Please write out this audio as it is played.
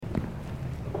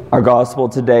Our gospel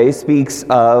today speaks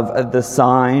of the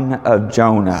sign of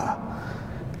Jonah.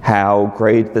 How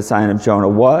great the sign of Jonah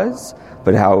was,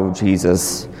 but how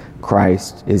Jesus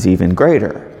Christ is even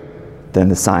greater than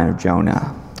the sign of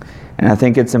Jonah. And I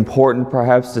think it's important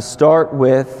perhaps to start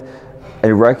with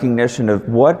a recognition of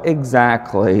what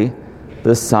exactly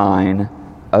the sign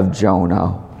of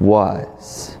Jonah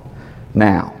was.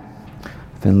 Now,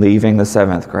 I've been leaving the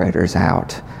 7th graders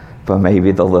out, but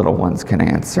maybe the little ones can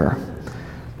answer.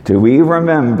 Do we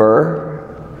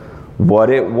remember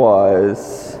what it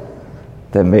was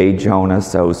that made Jonah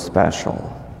so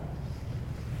special?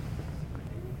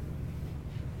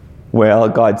 Well,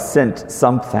 God sent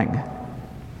something.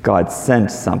 God sent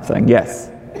something.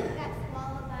 Yes?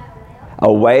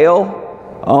 A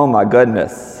whale? Oh my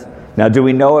goodness. Now, do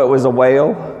we know it was a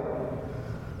whale?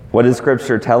 What does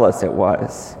Scripture tell us it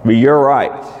was? Well, you're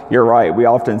right. You're right. We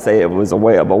often say it was a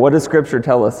whale, but what does Scripture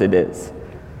tell us it is?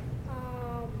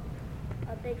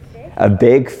 A big fish. A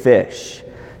big fish.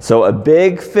 So a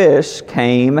big fish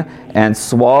came and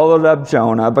swallowed up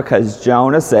Jonah because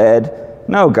Jonah said,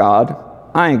 "No, God,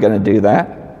 I ain't going to do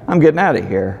that. I'm getting out of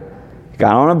here." He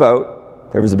got on a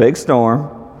boat. There was a big storm.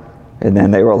 And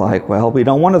then they were like, "Well, we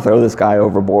don't want to throw this guy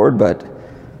overboard, but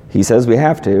he says we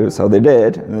have to." So they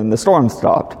did. And then the storm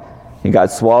stopped. He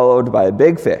got swallowed by a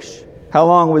big fish. How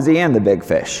long was he in the big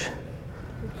fish?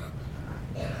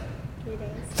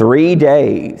 3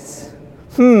 days.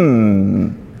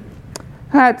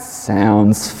 That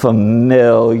sounds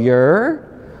familiar.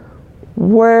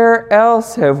 Where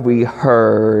else have we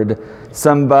heard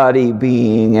somebody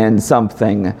being in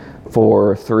something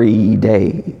for 3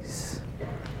 days?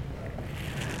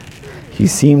 You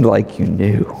seemed like you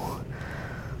knew.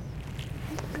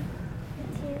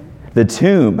 The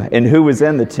tomb. And who was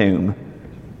in the tomb?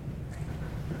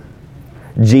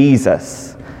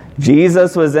 Jesus.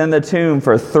 Jesus was in the tomb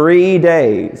for 3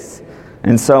 days.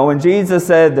 And so when Jesus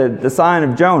said that the sign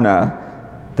of Jonah,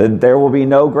 that there will be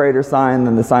no greater sign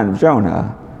than the sign of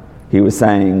Jonah, he was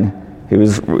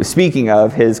speaking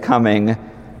of his coming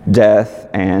death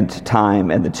and time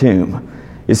in the tomb.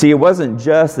 You see, it wasn't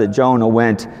just that Jonah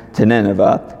went to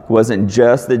Nineveh. It wasn't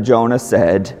just that Jonah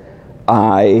said,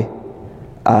 "I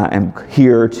am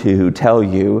here to tell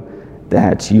you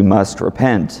that you must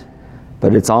repent."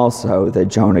 But it's also that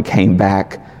Jonah came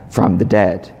back from the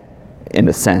dead, in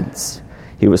a sense.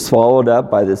 He was swallowed up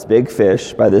by this big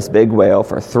fish, by this big whale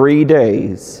for 3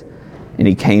 days, and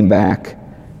he came back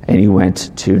and he went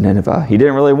to Nineveh. He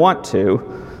didn't really want to,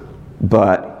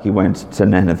 but he went to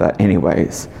Nineveh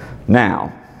anyways.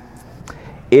 Now,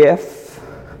 if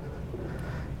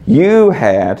you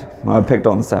had, well, I picked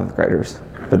on the 7th graders,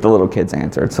 but the little kids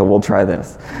answered, so we'll try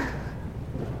this.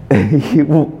 What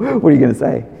are you going to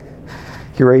say?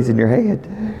 You're raising your head.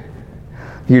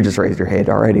 You just raised your head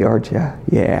already, aren't you?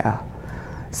 Yeah.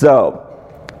 So,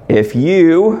 if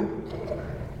you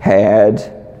had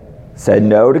said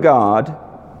no to God,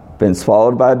 been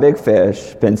swallowed by a big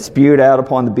fish, been spewed out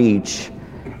upon the beach,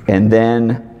 and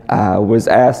then was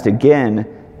asked again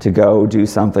to go do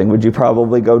something, would you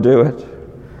probably go do it?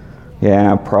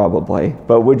 Yeah, probably.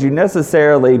 But would you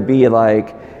necessarily be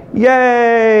like,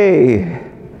 "Yay!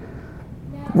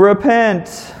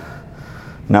 Repent"?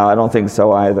 No, I don't think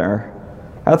so either.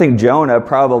 I think Jonah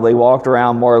probably walked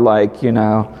around more like,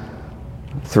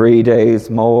 3 days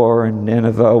more and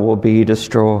Nineveh will be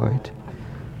destroyed.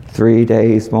 3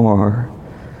 days more.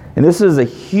 And this is a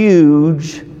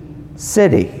huge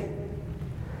city.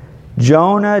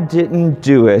 Jonah didn't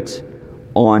do it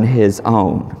on his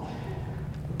own.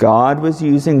 God was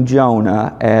using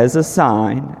Jonah as a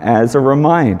sign, as a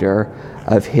reminder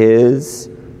of his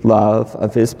love,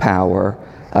 of his power,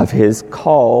 of his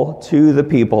call to the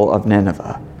people of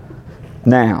Nineveh.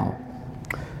 Now,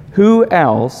 who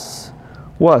else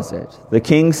was it? The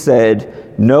king said,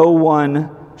 "No one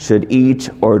should eat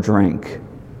or drink."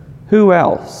 Who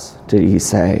else did he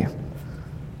say?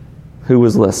 Who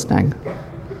was listening?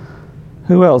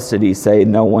 Who else did he say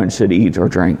no one should eat or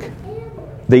drink?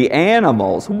 The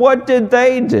animals. What did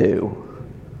they do?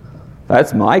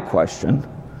 That's my question.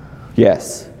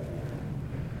 Yes.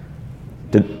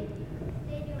 Did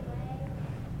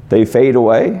they fade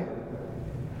away?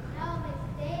 No,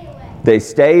 they stayed away. They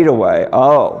stayed away.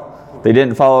 Oh, they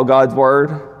didn't follow God's word?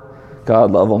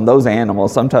 God love them. Those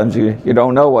animals, sometimes you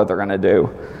don't know what they're going to do.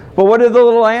 But what did the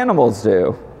little animals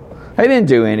do? They didn't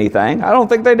do anything. I don't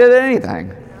think they did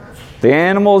anything. The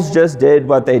animals just did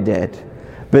what they did.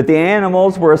 But the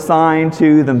animals were assigned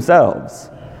to themselves.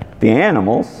 The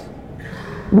animals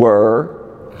were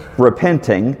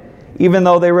repenting, even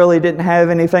though they really didn't have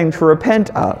anything to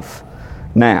repent of.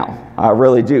 Now, I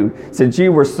really do. Since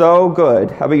you were so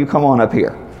good, how about you come on up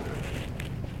here?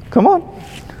 Come on.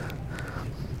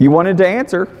 You wanted to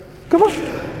answer. Come on.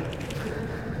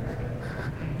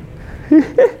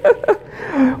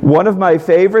 One of my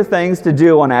favorite things to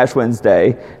do on Ash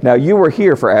Wednesday. Now, you were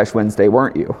here for Ash Wednesday,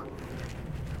 weren't you?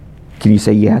 Can you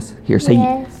say yes? Here, say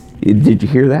Yes. Did you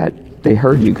hear that? They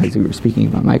heard you because you were speaking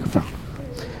in my microphone.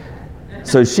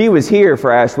 So she was here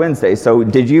for Ash Wednesday. So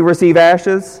did you receive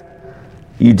ashes?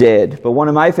 You did. But one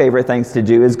of my favorite things to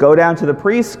do is go down to the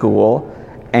preschool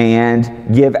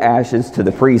and give ashes to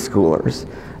the preschoolers.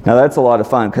 Now that's a lot of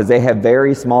fun because they have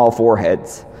very small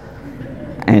foreheads.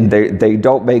 And they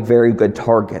don't make very good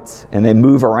targets. And they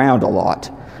move around a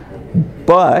lot.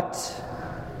 But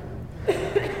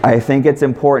I think it's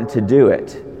important to do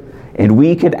it. And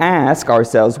we could ask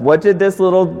ourselves, what did this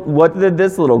little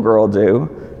girl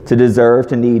do to deserve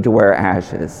to need to wear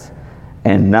ashes?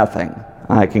 And nothing.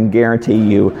 I can guarantee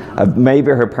you,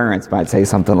 maybe her parents might say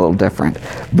something a little different,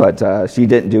 but she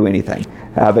didn't do anything.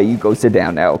 How about you go sit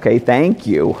down now, okay? Thank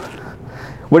you.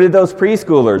 What did those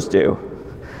preschoolers do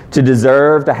to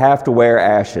deserve to have to wear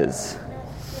ashes?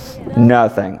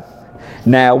 Nothing.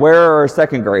 Now, where are our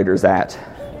second graders at?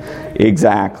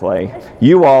 Exactly.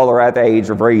 You all are at the age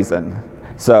of reason.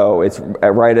 So it's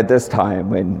right at this time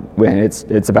when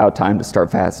it's about time to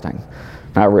start fasting.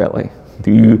 Not really.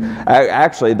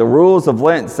 Actually, the rules of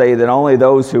Lent say that only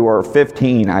those who are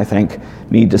 15, I think,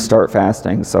 need to start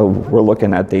fasting. So we're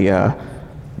looking at the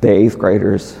 8th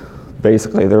graders.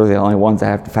 Basically, they're the only ones that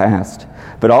have to fast.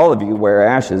 But all of you wear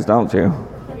ashes, don't you?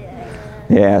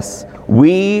 Yes.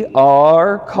 We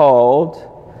are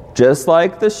called, just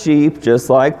like the sheep, just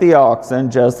like the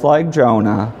oxen, just like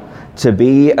Jonah, to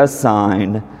be a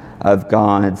sign of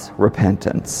God's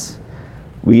repentance.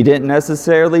 We didn't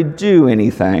necessarily do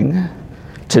anything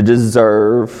to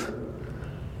deserve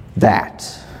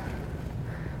that.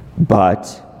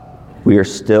 But we are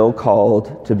still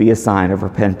called to be a sign of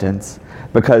repentance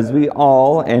because we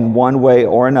all, in one way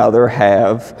or another,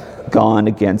 have gone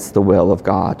against the will of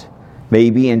God.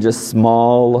 Maybe in just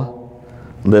small,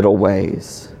 little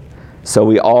ways. So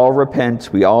we all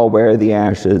repent, we all wear the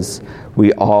ashes,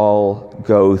 we all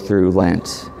go through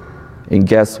Lent. And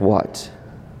guess what?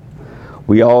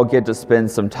 We all get to spend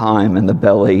some time in the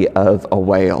belly of a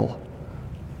whale.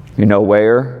 You know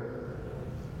where?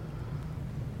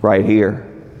 Right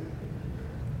here.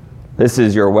 This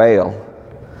is your whale.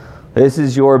 This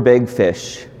is your big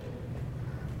fish.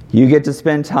 You get to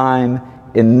spend time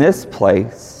in this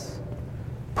place,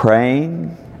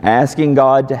 praying, asking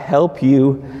God to help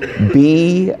you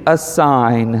be a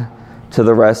sign to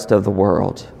the rest of the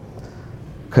world.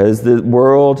 Because the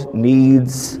world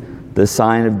needs the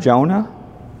sign of Jonah,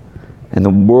 and the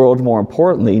world, more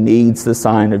importantly, needs the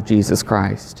sign of Jesus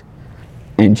Christ.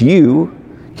 And you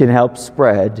can help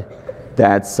spread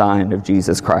that sign of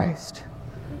Jesus Christ.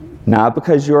 Not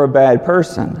because you're a bad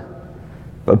person,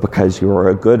 but because you're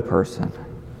a good person.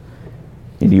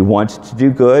 And you want to do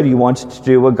good, you want to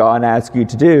do what God asks you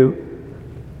to do,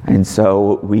 and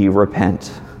so we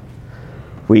repent.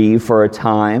 We, for a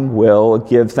time, will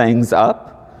give things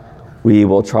up. We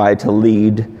will try to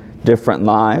lead different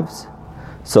lives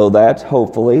so that,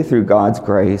 hopefully, through God's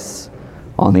grace,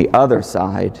 on the other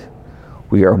side,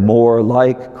 we are more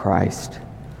like Christ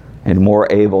and more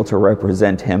able to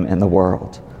represent Him in the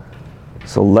world.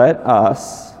 So let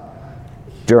us,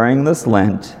 during this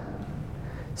Lent,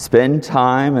 spend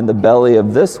time in the belly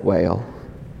of this whale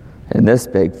and this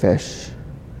big fish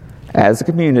as a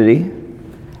community,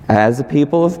 as a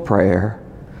people of prayer,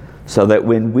 so that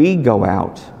when we go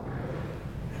out,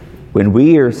 when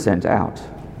we are sent out,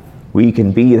 we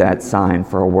can be that sign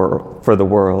for the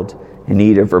world in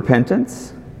need of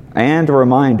repentance and a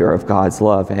reminder of God's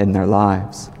love in their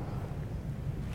lives.